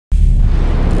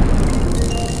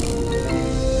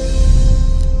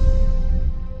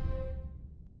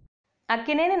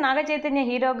అక్కినేని నాగ చైతన్య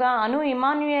హీరోగా, అను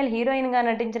ఇమాన్యుయల్ హీరోయిన్గా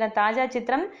నటించిన తాజా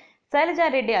చిత్రం శైలజా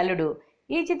రెడ్డి అల్లుడు.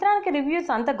 ఈ చిత్రానికి రివ్యూస్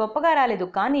అంత గొప్పగా రాలేదు,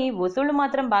 కానీ వసూళ్లు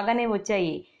మాత్రం బాగానే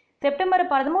వచ్చాయి. సెప్టెంబర్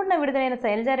 13న విడుదలైన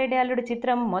శైలజా రెడ్డి అల్లుడు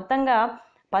చిత్రం మొత్తంగా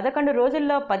 11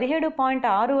 రోజుల్లో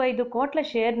 17.65 కోట్ల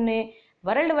షేర్ని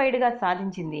వరల్డ్ వైడ్గా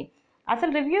సాధించింది.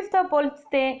 అసలు రివ్యూస్తో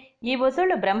పోల్చితే ఈ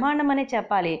వసూళ్లు బ్రహ్మాండమనే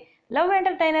చెప్పాలి. లవ్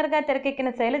ఎంటర్టైనర్గా తెరకెక్కిన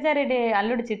శైలజా రెడ్డి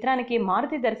అల్లుడు చిత్రానికి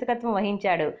మారుతి దర్శకత్వం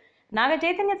వహించాడు. నాగ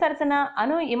చైతన్య సరసన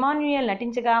అను ఇమాన్యుయల్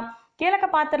నటించగా, కీలక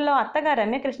పాత్రలో అత్తగా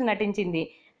రమ్యకృష్ణ నటించింది.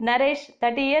 నరేష్,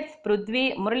 30 ఇయర్స్ పృథ్వీ,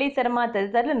 మురళీ శర్మ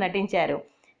తదితరులు నటించారు.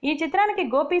 ఈ చిత్రానికి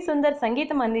గోపీ సుందర్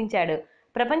సంగీతం అందించాడు.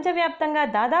 ప్రపంచవ్యాప్తంగా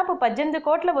దాదాపు 18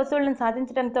 కోట్ల వసూళ్లను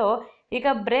సాధించడంతో ఇక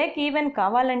బ్రేక్ ఈవెన్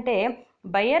కావాలంటే,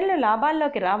 బయ్యర్లు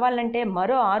లాభాల్లోకి రావాలంటే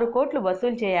మరో 6 కోట్లు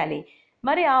వసూలు చేయాలి.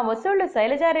 మరి ఆ వసూళ్లు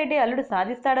శైలజారెడ్డి అల్లుడు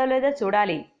సాధిస్తాడో లేదో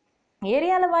చూడాలి.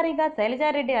 ఏరియాల వారీగా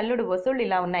శైలజారెడ్డి అల్లుడు వసూళ్లు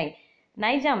ఇలా ఉన్నాయి.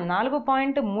 నైజాం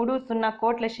 4.30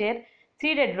 కోట్ల షేర్,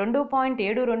 సీడెడ్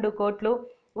 2.72 కోట్లు,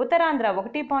 ఉత్తరాంధ్ర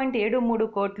 1.73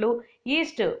 కోట్లు,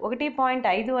 ఈస్ట్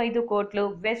 1.55 కోట్లు,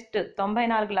 వెస్ట్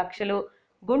 94 లక్షలు,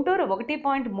 గుంటూరు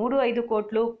 1.35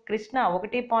 కోట్లు, కృష్ణా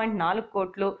 1.4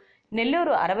 కోట్లు,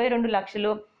 నెల్లూరు 62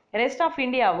 లక్షలు, రెస్ట్ ఆఫ్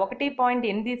ఇండియా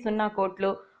 1.80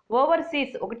 కోట్లు,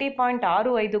 ఓవర్సీస్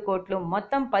 1.65 కోట్లు,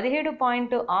 మొత్తం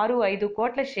 17.65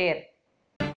 కోట్ల షేర్.